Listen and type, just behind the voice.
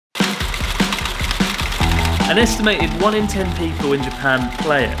An estimated 1 in 10 people in Japan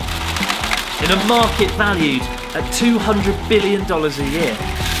play it, in a market valued at $200 billion a year.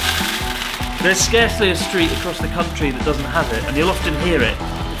 There's scarcely a street across the country that doesn't have it, and you'll often hear it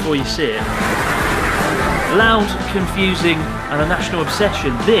before you see it. Loud, confusing, and a national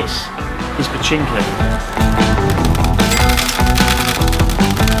obsession, this is Pachinko.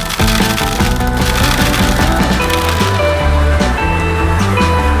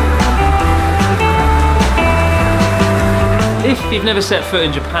 If you've never set foot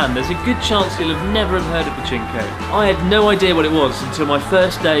in Japan, there's a good chance you'll have never heard of Pachinko. I had no idea what it was until my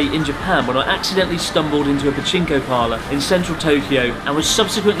first day in Japan, when I accidentally stumbled into a Pachinko parlour in central Tokyo and was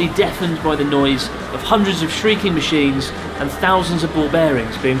subsequently deafened by the noise of hundreds of shrieking machines and thousands of ball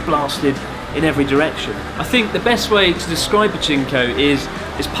bearings being blasted in every direction. I think the best way to describe Pachinko is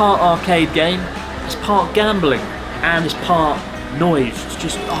it's part arcade game, it's part gambling, and it's part noise. It's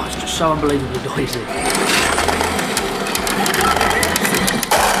just so unbelievably noisy.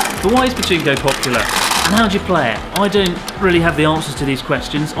 But why is Pachinko popular? And how do you play it? I don't really have the answers to these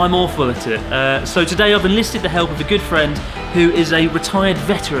questions. I'm awful at it. So today I've enlisted the help of a good friend who is a retired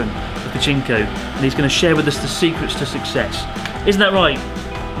veteran of Pachinko, and he's going to share with us the secrets to success. Isn't that right,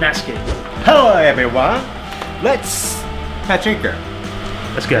 Natsuki? Hello everyone! Let's Pachinko.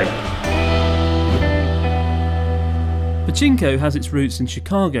 Let's go. Pachinko has its roots in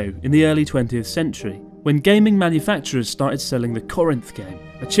Chicago in the early 20th century, when gaming manufacturers started selling the Corinth game,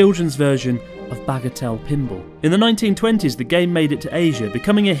 a children's version of bagatelle pinball. In the 1920s, the game made it to Asia,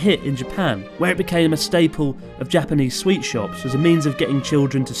 becoming a hit in Japan, where it became a staple of Japanese sweet shops as a means of getting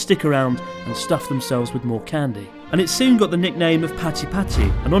children to stick around and stuff themselves with more candy. And it soon got the nickname of Pachi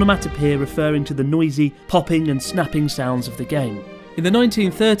Pachi, an onomatopoeia referring to the noisy popping and snapping sounds of the game. In the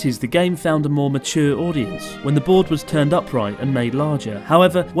 1930s, the game found a more mature audience, when the board was turned upright and made larger.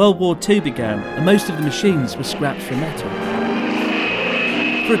 However, World War II began, and most of the machines were scrapped for metal.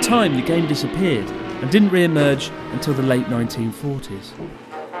 For a time, the game disappeared, and didn't re-emerge until the late 1940s.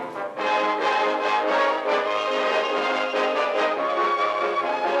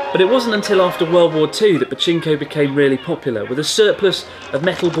 But it wasn't until after World War II that Pachinko became really popular, with a surplus of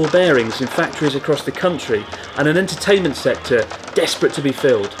metal ball bearings in factories across the country and an entertainment sector desperate to be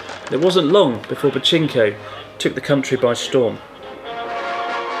filled. It wasn't long before Pachinko took the country by storm.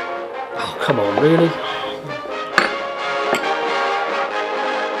 Oh, come on, really?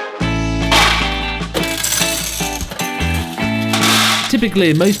 Typically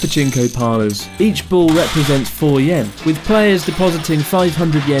in most Pachinko parlours, each ball represents 4 yen, with players depositing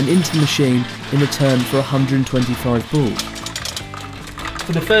 500 yen into the machine in return for 125 balls.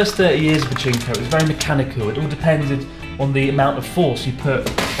 For the first 30 years of Pachinko, it was very mechanical. It all depended on the amount of force you put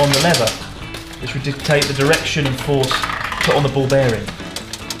on the lever, which would dictate the direction and force put on the ball bearing.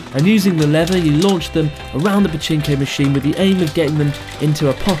 And using the lever, you launched them around the Pachinko machine with the aim of getting them into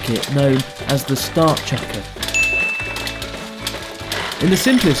a pocket known as the start chucker. In the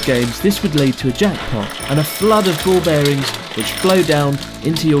simplest games, this would lead to a jackpot and a flood of ball bearings which flow down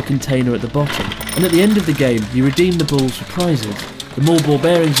into your container at the bottom. And at the end of the game, you redeem the balls for prizes. The more ball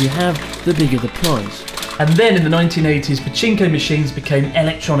bearings you have, the bigger the prize. And then in the 1980s, Pachinko machines became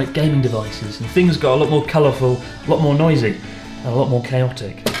electronic gaming devices, and things got a lot more colourful, a lot more noisy, and a lot more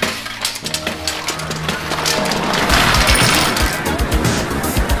chaotic.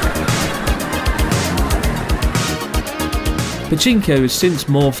 Pachinko has since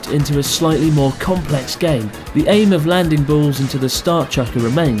morphed into a slightly more complex game. The aim of landing balls into the start chucker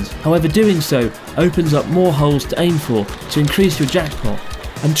remains, however doing so opens up more holes to aim for to increase your jackpot,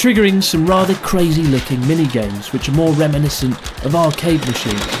 and triggering some rather crazy looking mini-games which are more reminiscent of arcade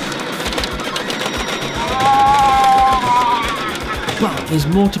machines. But there's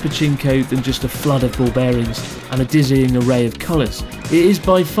more to Pachinko than just a flood of ball bearings and a dizzying array of colours. It is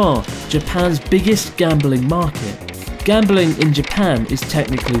by far Japan's biggest gambling market. Gambling in Japan is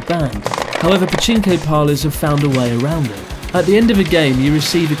technically banned, however Pachinko parlours have found a way around it. At the end of a game you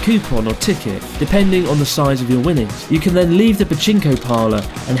receive a coupon or ticket, depending on the size of your winnings. You can then leave the Pachinko parlour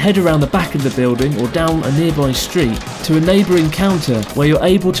and head around the back of the building or down a nearby street to a neighbouring counter where you're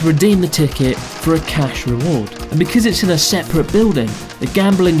able to redeem the ticket for a cash reward. And because it's in a separate building, the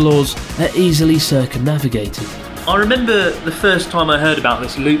gambling laws are easily circumnavigated. I remember the first time I heard about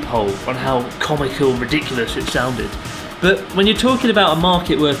this loophole and how comical and ridiculous it sounded. But when you're talking about a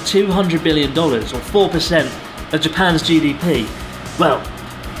market worth $200 billion or 4% of Japan's GDP, well,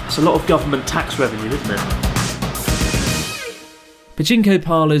 that's a lot of government tax revenue, isn't it? Pachinko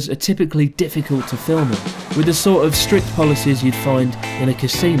parlours are typically difficult to film in, with the sort of strict policies you'd find in a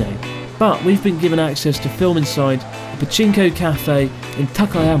casino. But we've been given access to film inside a Pachinko cafe in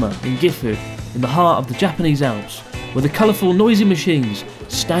Takayama in Gifu, in the heart of the Japanese Alps, where the colourful, noisy machines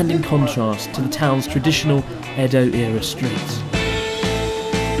stand in contrast to the town's traditional Edo-era streets.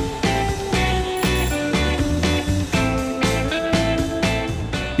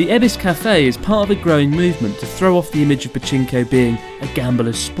 The Ebis Cafe is part of a growing movement to throw off the image of Pachinko being a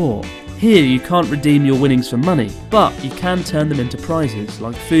gambler's sport. Here you can't redeem your winnings for money, but you can turn them into prizes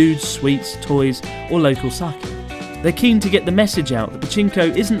like food, sweets, toys or local sake. They're keen to get the message out that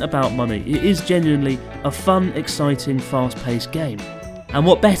Pachinko isn't about money, it is genuinely a fun, exciting, fast-paced game. And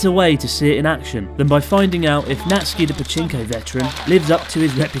what better way to see it in action than by finding out if Natsuki the Pachinko veteran lives up to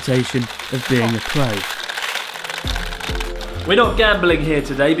his reputation of being a pro. We're not gambling here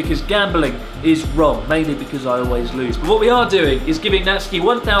today because gambling is wrong, mainly because I always lose. But what we are doing is giving Natsuki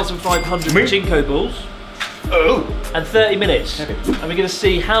 1,500 Pachinko balls and 30 minutes. And we're going to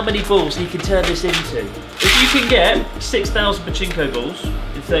see how many balls he can turn this into. If you can get 6,000 Pachinko balls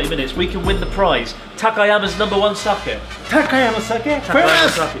in 30 minutes, we can win the prize. Takayama's #1 sake. Takayama sake? Takayama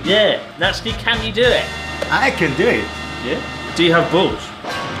sake. Yeah. Natsuki, can you do it? I can do it. Yeah? Do you have balls?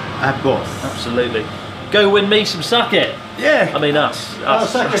 I have balls. Absolutely. Go win me some sake. Yeah. I mean us.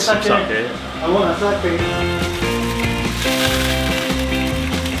 Sake. Sake. I want a sake.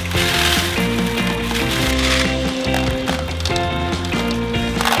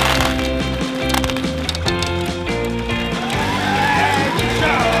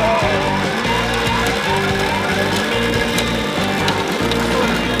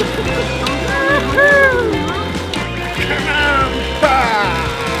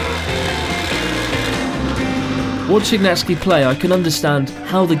 Watching Natsuki play, I can understand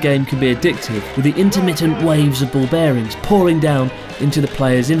how the game can be addictive, with the intermittent waves of ball bearings pouring down into the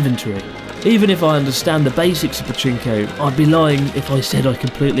player's inventory. Even if I understand the basics of Pachinko, I'd be lying if I said I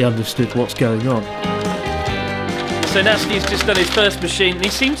completely understood what's going on. So Natsuki's just done his first machine, and he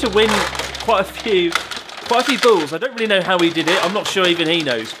seemed to win quite a few balls. I don't really know how he did it, I'm not sure even he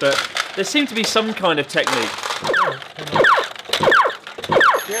knows, but there seemed to be some kind of technique.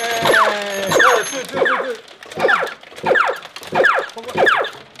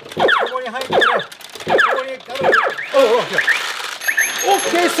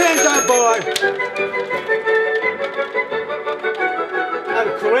 Okay, center boy. And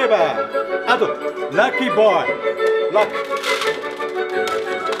clever. And lucky boy. Luck.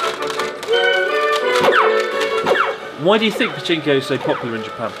 Why do you think Pachinko is so popular in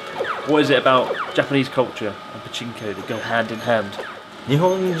Japan? What is it about Japanese culture and Pachinko that go hand in hand? 日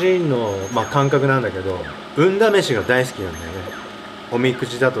本人の感覚なんだけど、運試しが大好きなんだよね。おみく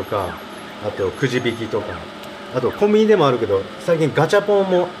じだとか、あとくじ引きとか、あとコンビニでもあるけど、最近ガチャポン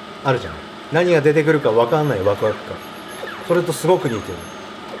もあるじゃん。何が出てくるか分かんないワクワク感。それとすごく似てる。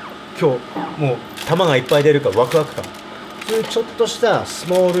今日もう玉がいっぱい出るからワクワク感。そういうちょっとしたス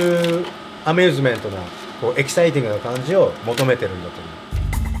モールアミューズメントなこうエキサイティングな感じを求めてるんだと思う。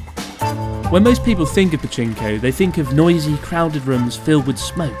When most people think of Pachinko, they think of noisy, crowded rooms filled with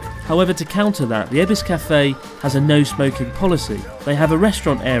smoke. However, to counter that, the Ebis Cafe has a no-smoking policy. They have a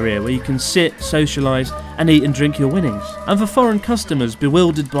restaurant area where you can sit, socialise and eat and drink your winnings. And for foreign customers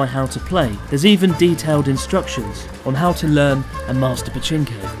bewildered by how to play, there's even detailed instructions on how to learn and master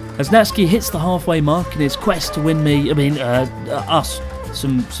Pachinko. As Natsuki hits the halfway mark in his quest to win us,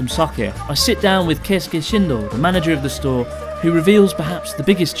 some sake, I sit down with Keisuke Shindo, the manager of the store, who reveals perhaps the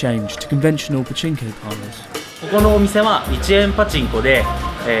biggest change to conventional Pachinko parlours. ここのお店は1円パチンコで、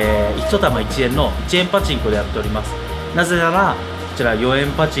1玉1円の1円パチンコでやっております。なぜならこちら4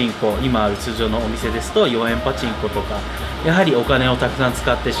円パチンコ、今ある通常のお店ですと4円パチンコとかやはりお金をたくさん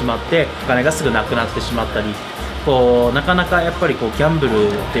使ってしまってお金がすぐなくなってしまったり、こうなかなかやっぱりこうギャンブル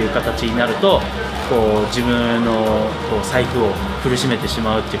っていう形になるとこう自分のこう財布を苦しめてし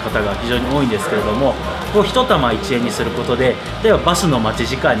まうっていう方が非常に多いんですけれども、こう1玉1円にすることで例えばバスの待ち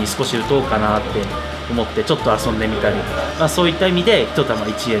時間に少し打とうかなって思ってちょっと遊んでみたり、そういった意味で1玉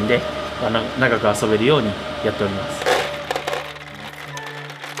1円で長く遊べるようにやっております。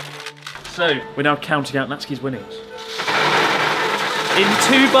 So, we're now counting out Natsuki's winnings. In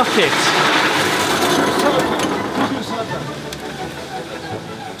 2 buckets.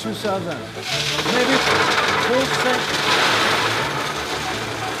 2,000. Maybe 4,000.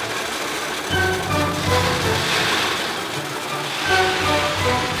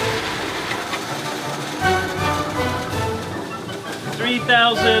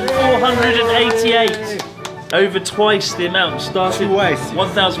 $3,488. Over twice the amount. Started Twice.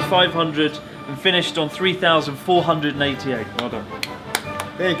 1,500 and finished on 3,488. Well done.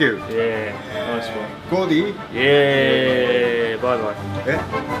 Thank you. Yeah, nice one. Goldie? Yeah, bye bye. い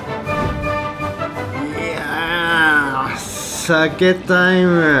やー、酒タイ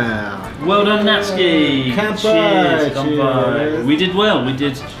ム。Well done, Natsuki. Kanpai. Cheers. Kanpai. Cheers. We did well. We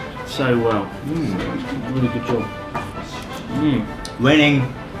did so well. Really good job. Winning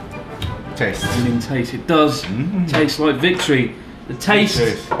taste. Winning taste. It does taste like victory. The taste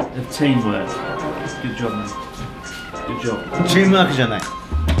of teamwork. Good job, man. Good job. チームワークじゃない。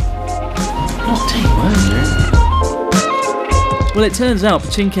 Not teamwork. Well, it turns out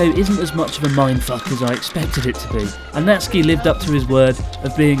Pachinko isn't as much of a mindfuck as I expected it to be, and Natsuki lived up to his word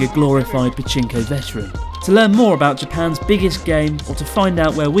of being a glorified Pachinko veteran. To learn more about Japan's biggest game, or to find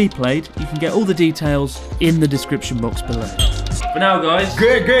out where we played, you can get all the details in the description box below. For now, guys,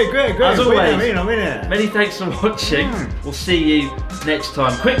 Great. as always, Winner. many thanks for watching. We'll see you next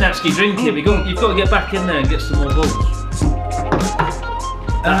time. Quick, Natsuki, drink it. You've got to get back in there and get some more balls.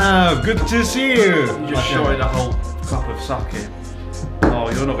 Ah, good to see you. You just shorted a whole cup of sake. Oh,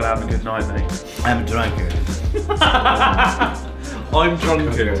 you're not going to have a good night, mate. I'm drunk. I'm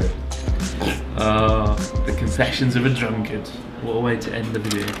drunkard. The confessions of a drunkard. What a way to end the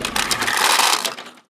video.